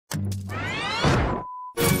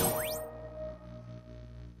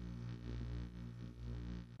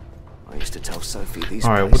used to tell Sophie these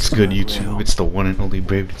Alright, what's places good weren't YouTube? real. It's the one and only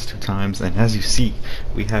Bravens 2 times, and as you see,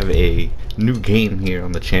 we have a new game here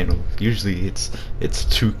on the channel. Usually it's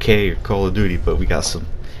 2K or Call of Duty, but we got some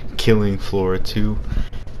Killing Floor 2.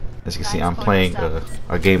 As you can see, I'm playing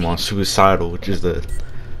a game on Suicidal, which is the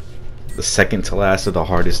second to last of the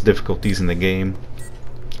hardest difficulties in the game.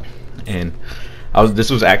 And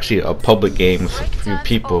this was actually a public game with a few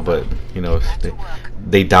people, but you know,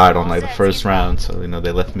 they died on like the first round, so you know,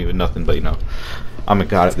 they left me with nothing. But you know, I'm a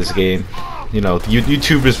god at this game. You know,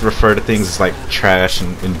 YouTubers refer to things as like trash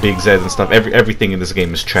and big Zeds and stuff. Everything in this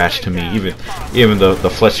game is trash to me. Even the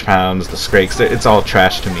flesh pounds, the scrakes, it's all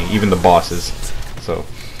trash to me. Even the bosses. So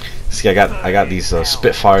see, I got these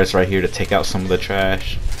Spitfires right here to take out some of the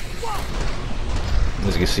trash.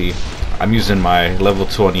 As you can see, I'm using my level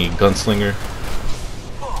 20 gunslinger.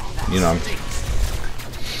 You know,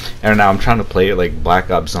 and now I'm trying to play it like Black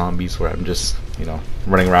Ops Zombies, where I'm just, you know,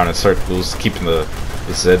 running around in circles, keeping the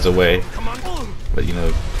Zeds away. But you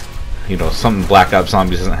know, something Black Ops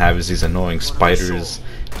Zombies doesn't have is these annoying spiders,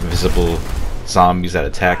 invisible zombies that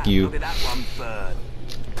attack you.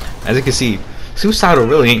 As you can see, Suicidal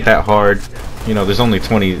really ain't that hard. You know, there's only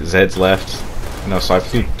 20 Zeds left. You know, so I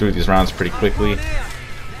flew through these rounds pretty quickly.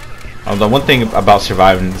 The one thing about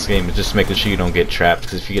surviving in this game is just making sure you don't get trapped,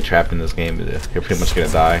 because if you get trapped in this game, you're pretty much gonna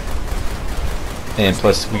die. And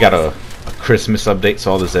plus, we got a Christmas update,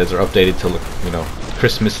 so all the Zeds are updated to look, you know,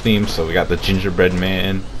 Christmas themed. So we got the gingerbread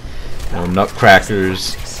man, you know,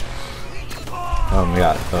 nutcrackers. We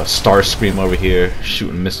got Starscream over here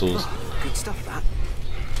shooting missiles.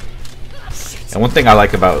 And one thing I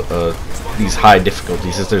like about these high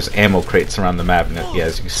difficulties is there's ammo crates around the map, and yeah,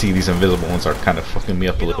 as you can see, these invisible ones are kind of fucking me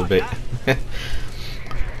up a little bit.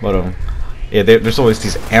 But yeah, there's always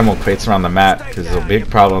these ammo crates around the map, because it's a big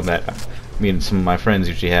problem that me and some of my friends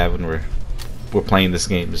usually have when we're playing this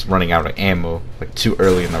game, just running out of ammo like too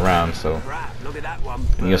early in the round. So,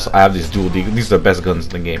 and you know, I have these dual deagles. These are the best guns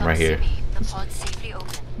in the game right here.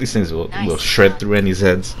 These things will shred through any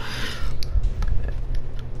Zeds.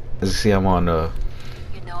 As you see, I'm on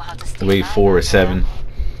wave 4 or 7.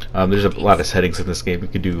 There's a lot of settings in this game. You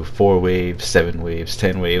could do 4 waves, 7 waves,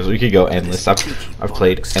 10 waves, or you could go endless. I've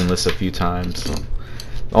played endless a few times. So.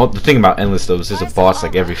 The thing about endless though is there's a boss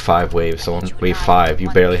like every 5 waves. So on wave 5,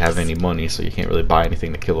 you barely have any money, so you can't really buy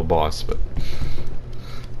anything to kill a boss. But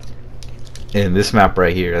in this map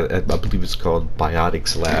right here, I believe it's called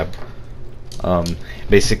Biotics Lab.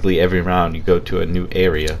 Basically, every round you go to a new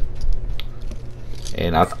area.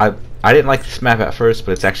 And I didn't like this map at first,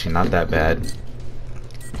 but it's actually not that bad.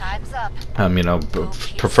 Time's up. You know,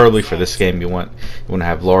 preferably for this game, you want to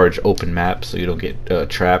have large open maps so you don't get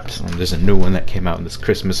trapped. There's a new one that came out in this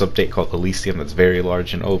Christmas update called Elysium that's very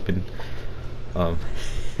large and open.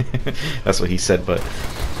 That's what he said, but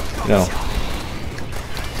you know.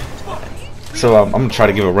 So I'm gonna try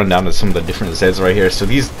to give a rundown of some of the different Zeds right here. So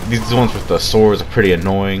these ones with the swords are pretty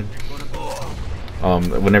annoying.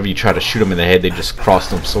 Whenever you try to shoot them in the head, they just cross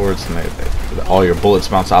them swords, and all your bullets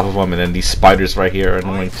bounce off of them. And then these spiders right here are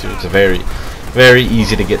annoying too. It's very, very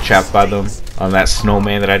easy to get trapped by them. That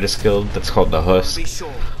snowman that I just killed, that's called the Husk.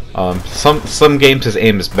 Some games his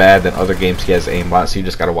aim is bad, then other games he has aim lot, so you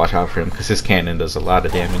just gotta watch out for him because his cannon does a lot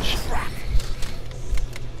of damage.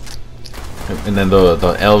 And then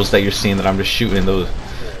the elves that you're seeing that I'm just shooting, those,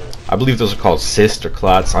 I believe those are called cysts or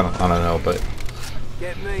clots. I don't know, but.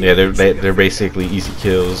 Yeah, they're basically easy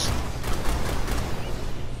kills.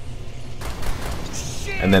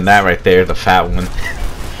 And then that right there, the fat one.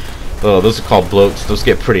 Oh, those are called bloats. Those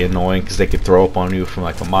get pretty annoying because they can throw up on you from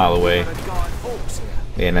like a mile away.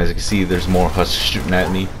 And as you can see, there's more husks shooting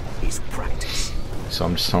at me. So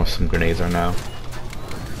I'm just throwing some grenades right now.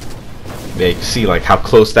 Yeah, you can see like how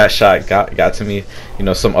close that shot got to me. You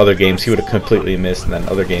know, some other games he would have completely missed, and then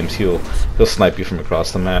other games he'll snipe you from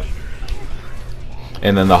across the map.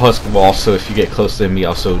 And then the Husk will also, if you get close to him, he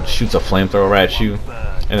also shoots a flamethrower at you.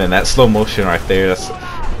 And then that slow motion right there, that's,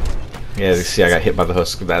 yeah, you see I got hit by the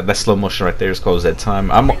Husk. That slow motion right there is called Z time.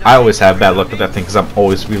 I always have bad luck with that thing because I'm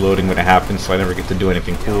always reloading when it happens, so I never get to do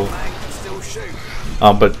anything cool.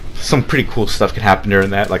 But some pretty cool stuff can happen during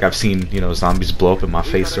that. Like I've seen, you know, zombies blow up in my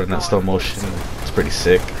face during that slow motion. It's pretty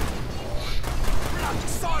sick.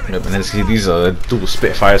 Yep, and then see these dual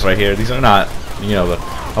Spitfires right here. These are not, you know,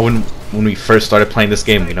 when we first started playing this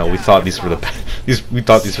game, you know, we thought these were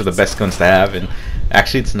the best guns to have, and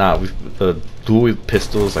actually it's not. The dual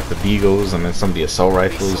pistols, like the Beagles, and then some of the assault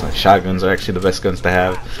rifles and shotguns are actually the best guns to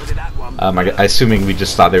have. I assuming we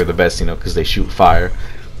just thought they were the best, you know, because they shoot fire.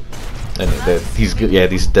 And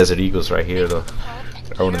these Desert Eagles right here, though,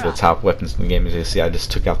 are one of the top weapons in the game. As you see, I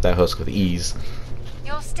just took out that Husk with ease.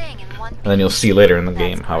 You're staying in one And then you'll see later in the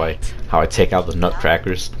game how I take out the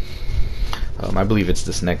nutcrackers. I believe it's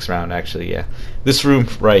this next round actually. Yeah, this room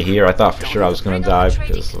right here, I thought for sure I was gonna die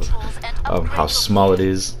because of how small it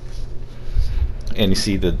is. And you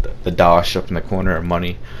see the dosh up in the corner of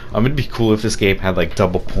money. It'd be cool if this game had like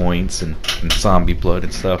double points and zombie blood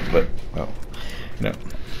and stuff, but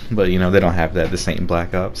well, you know they don't have that. This ain't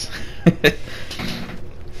Black Ops.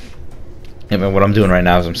 And what I'm doing right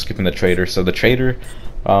now is I'm skipping the trader. So the trader,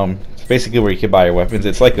 it's basically where you can buy your weapons.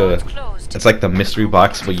 It's like the mystery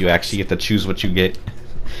box, but you actually get to choose what you get.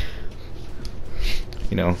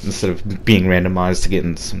 You know, instead of being randomized to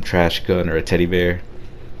getting some trash gun or a teddy bear.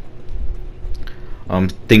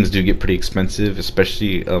 Things do get pretty expensive,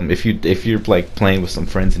 especially if you're like playing with some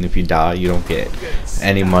friends, and if you die, you don't get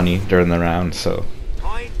any money during the round. So,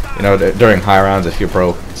 you know, during high rounds, if you're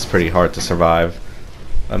broke, it's pretty hard to survive.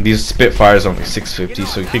 These Spitfires are only 650,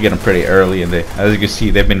 so you can get them pretty early, and as you can see,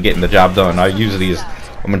 they've been getting the job done. I use these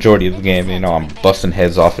a majority of the game. You know, I'm busting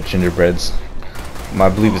heads off of gingerbreads. I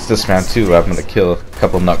believe it's this round too. I'm gonna kill a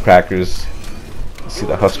couple nutcrackers. See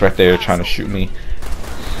the husk right there trying to shoot me.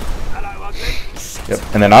 Yep.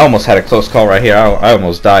 And then I almost had a close call right here. I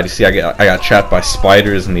almost died. You see, I got trapped by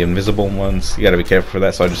spiders and the invisible ones. You gotta be careful for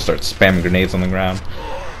that. So I just start spamming grenades on the ground.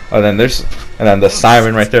 And then the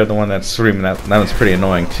siren right there, the one that's screaming. That one's pretty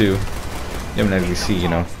annoying too. Even as you see, you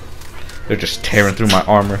know, they're just tearing through my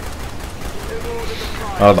armor.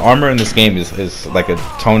 The armor in this game is like a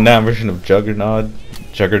toned down version of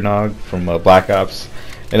Juggernog from Black Ops.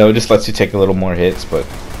 You know, it just lets you take a little more hits, but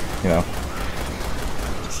you know.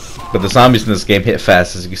 But the zombies in this game hit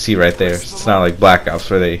fast, as you can see right there. It's not like Black Ops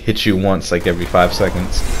where they hit you once like every 5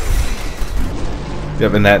 seconds.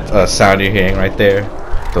 Yep, and that sound you're hearing right there,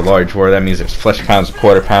 the large word, that means there's flesh pounds and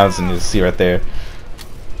quarter pounds, and you see right there.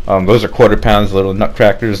 Those are quarter pounds, little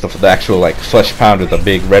nutcrackers. The actual like flesh pound are the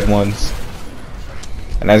big red ones.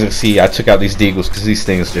 And as you can see, I took out these deagles because these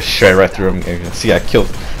things just shred right through them. You can see I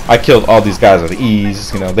killed all these guys with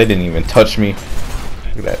ease. You know, they didn't even touch me.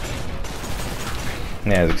 Look at that.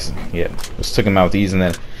 Yeah, just took him out with ease, and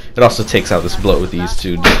then it also takes out this bloat with ease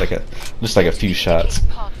too, just like a few shots.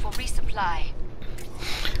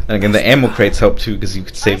 And again, the ammo crates help too because you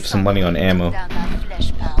could save some money on ammo.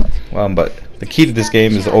 But the key to this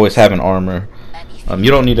game is always having armor. You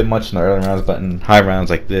don't need it much in the early rounds, but in high rounds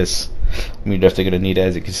like this, you're definitely gonna need it.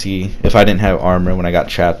 As you can see, if I didn't have armor when I got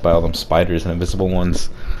trapped by all them spiders and invisible ones,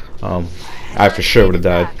 I for sure would have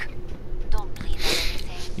died.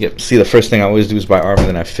 Yep, see, the first thing I always do is buy armor,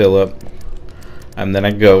 then I fill up, and then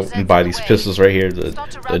I go and buy these pistols right here,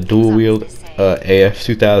 the dual wield AF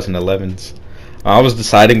 2011s. I was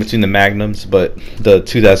deciding between the Magnums, but the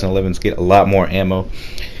 2011s get a lot more ammo,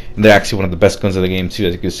 and they're actually one of the best guns of the game too.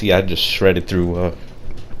 As you can see, I just shredded through,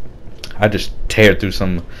 I just teared through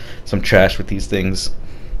some trash with these things.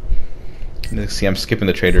 And you can see I'm skipping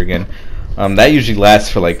the trader again. That usually lasts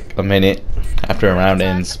for like a minute after a round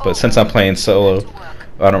ends, but since I'm playing solo,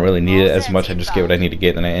 I don't really need it as much. I just get what I need to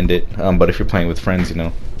get and I end it. But if you're playing with friends, you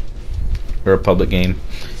know, or a public game,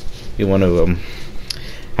 you want to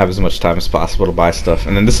have as much time as possible to buy stuff.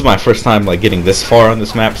 And then this is my first time like getting this far on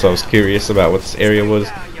this map, so I was curious about what this area was.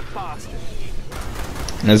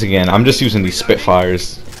 And as again, I'm just using these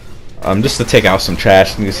Spitfires just to take out some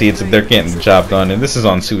trash. And you see, they're getting the job done. And this is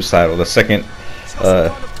on Suicidal, the second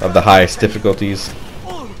of the highest difficulties.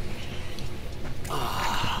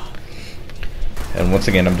 And once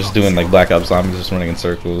again, I'm just doing like Black Ops Zombies, just running in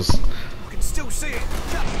circles.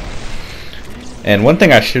 And one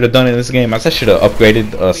thing I should have done in this game is I should have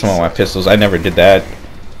upgraded some of my pistols. I never did that.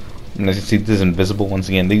 And as you see, these invisible ones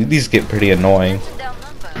again, these get pretty annoying,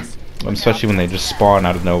 especially when they just spawn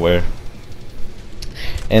out of nowhere.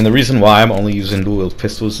 And the reason why I'm only using dual wield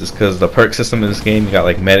pistols is because the perk system in this game, you got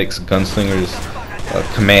like medics, gunslingers,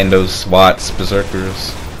 commandos, SWATs,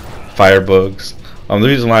 berserkers, firebugs. The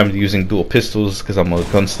reason why I'm using dual pistols is because I'm a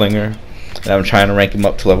gunslinger, and I'm trying to rank him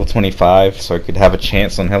up to level 25 so I could have a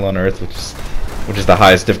chance on Hell on Earth, which is the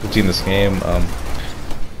highest difficulty in this game.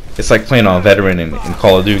 It's like playing on veteran in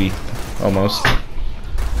Call of Duty, almost.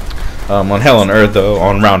 On Hell on Earth, though,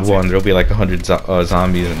 on round 1, there'll be like 100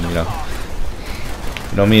 zombies, and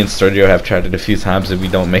you know, me and Sergio have tried it a few times, and we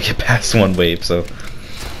don't make it past one wave. So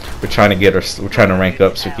we're trying to rank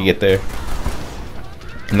up so we can get there.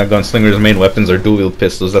 And the gunslinger's main weapons are dual wield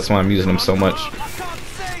pistols. That's why I'm using them so much,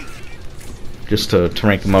 just to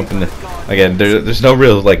rank them up. And again, there's no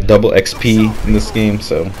real like double XP in this game,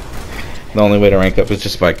 so the only way to rank up is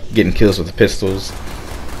just by getting kills with the pistols.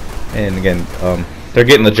 And again, they're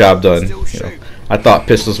getting the job done. You know, I thought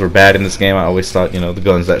pistols were bad in this game. I always thought, you know, the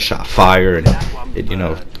guns that shot fire and it you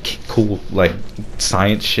know, cool like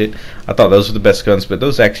science shit. I thought those were the best guns, but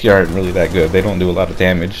those actually aren't really that good. They don't do a lot of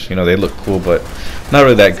damage. You know, they look cool, but not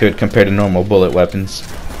really that good compared to normal bullet weapons.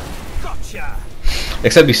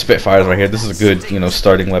 Except these Spitfires right here. This is a good, you know,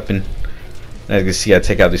 starting weapon. As you can see, I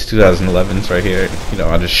take out these 2011s right here. You know,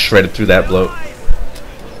 I just shredded through that bloke.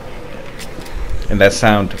 And that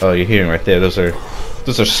sound you're hearing right there, those are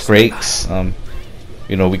Skrakes.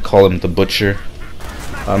 You know, we call him the Butcher.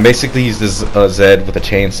 Basically, he's this Zed with a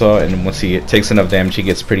chainsaw, and once he takes enough damage, he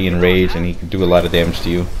gets pretty enraged, and he can do a lot of damage to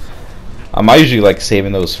you. I usually like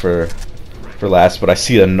saving those for last, but I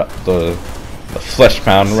see the Flesh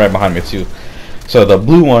Pound right behind me too. So the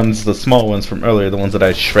blue ones, the small ones from earlier, the ones that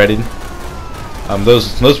I shredded,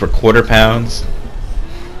 those were quarter pounds.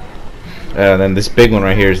 And then this big one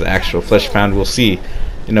right here is the actual Flesh Pound. We'll see,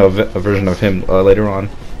 you know, a version of him later on.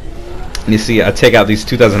 And you see, I take out these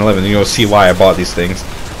 2011, and you'll see why I bought these things.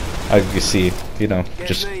 As you can see, you know,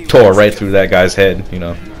 just tore right through that guy's head, you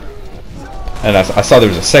know. And I saw there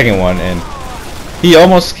was a second one, and he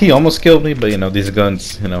almost killed me, but you know, these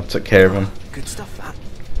guns, you know, took care of him. Good stuff, that.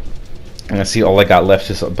 And I see all I got left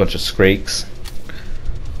is a bunch of Skrakes.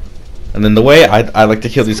 And then the way I like to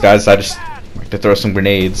kill these guys, I just like to throw some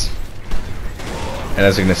grenades. And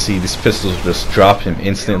as you're gonna see, these pistols just drop him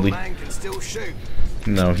instantly.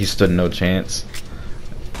 No, he stood no chance.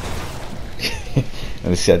 And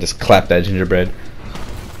you see, I just clapped that gingerbread.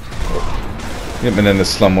 Yep, and then the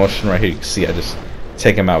slow motion right here, you can see I just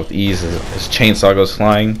take him out with ease as his chainsaw goes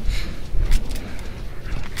flying.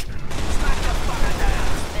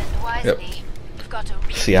 Yep.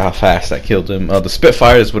 See how fast I killed him. The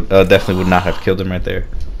Spitfires would definitely would not have killed him right there.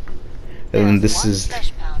 And then this is.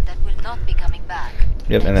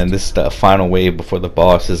 Yep, and then this is the final wave before the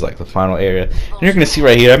boss is like the final area. And you're gonna see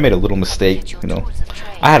right here, I made a little mistake. You know,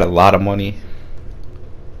 I had a lot of money.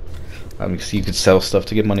 So you could sell stuff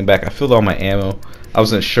to get money back. I filled all my ammo. I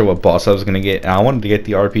wasn't sure what boss I was gonna get, and I wanted to get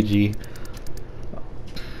the RPG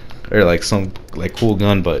or like some like cool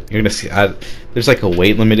gun. But you're gonna see, there's like a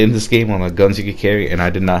weight limit in this game on the guns you could carry, and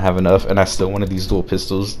I did not have enough, and I still wanted these dual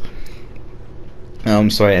pistols.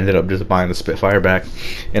 So I ended up just buying the Spitfire back,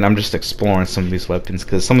 and I'm just exploring some of these weapons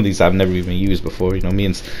because some of these I've never even used before. You know, me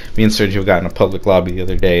and Sergio got in a public lobby the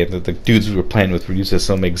other day, and the dudes we were playing with were using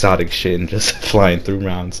some exotic shit and just flying through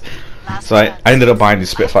rounds. So I ended up buying these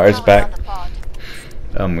Spitfires back.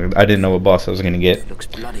 I didn't know what boss I was gonna get.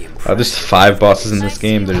 There's 5 bosses in this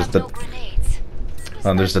game. There's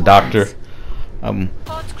the Doctor,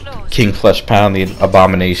 King Flesh Pound, the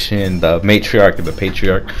Abomination, the Matriarch, and the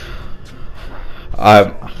Patriarch.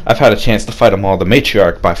 I've had a chance to fight them all. The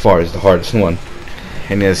Matriarch by far is the hardest one.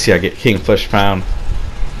 And then see, I get King Flesh Pound,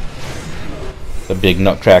 the big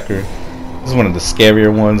Nutcracker. This is one of the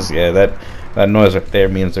scarier ones. Yeah, that noise right there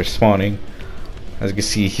means they're spawning. As you can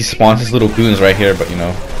see, he spawns his little goons right here, but you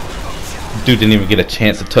know, dude didn't even get a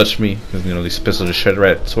chance to touch me because you know these pistols just shredded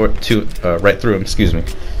right through him. Excuse me.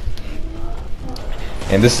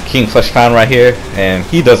 And this is King Flesh Pound right here, and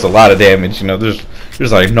he does a lot of damage. You know, there's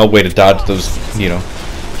like no way to dodge those. You know,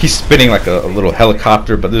 he's spinning like a little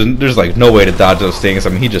helicopter, but there's like no way to dodge those things. I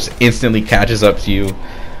mean, he just instantly catches up to you.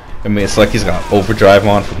 I mean, it's like he's got overdrive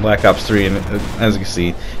on from Black Ops 3, and as you can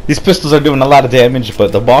see, these pistols are doing a lot of damage.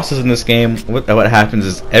 But the bosses in this game, what happens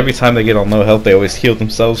is every time they get on low health, they always heal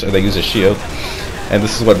themselves or they use a shield. And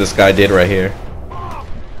this is what this guy did right here.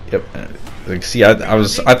 Yep. Like, see, I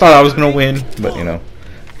thought I was gonna win, but you know,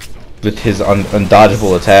 with his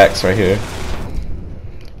undodgeable attacks right here,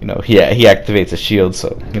 you know, he activates a shield,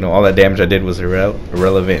 so you know all that damage I did was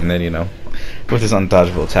irrelevant. And then you know, with his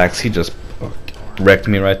undodgeable attacks, he just wrecked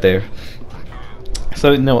me right there.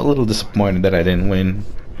 So you know, a little disappointed that I didn't win.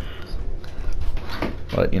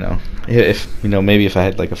 But you know, if you know, maybe if I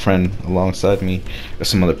had like a friend alongside me or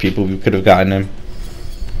some other people, we could have gotten him.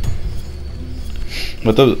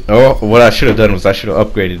 But what I should have done was I should have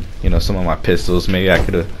upgraded, you know, some of my pistols. Maybe I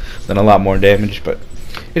could have done a lot more damage. But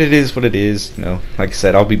it is what it is. You know, like I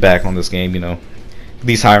said, I'll be back on this game. You know,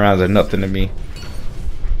 these high rounds are nothing to me.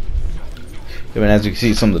 And as you can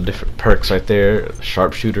see, some of the different perks right there: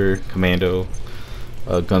 Sharpshooter, Commando,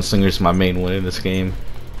 Gunslinger is my main one in this game.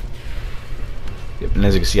 Yep, and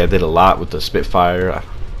as you can see, I did a lot with the Spitfire. And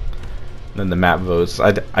then the map votes.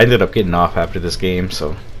 I ended up getting off after this game,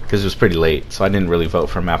 so because it was pretty late, so I didn't really vote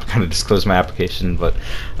for a map. I kind of disclosed my application. But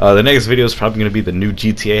the next video is probably going to be the new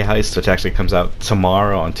GTA heist, which actually comes out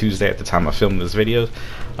tomorrow on Tuesday at the time I filmed this video.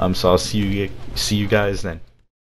 So I'll see you guys then.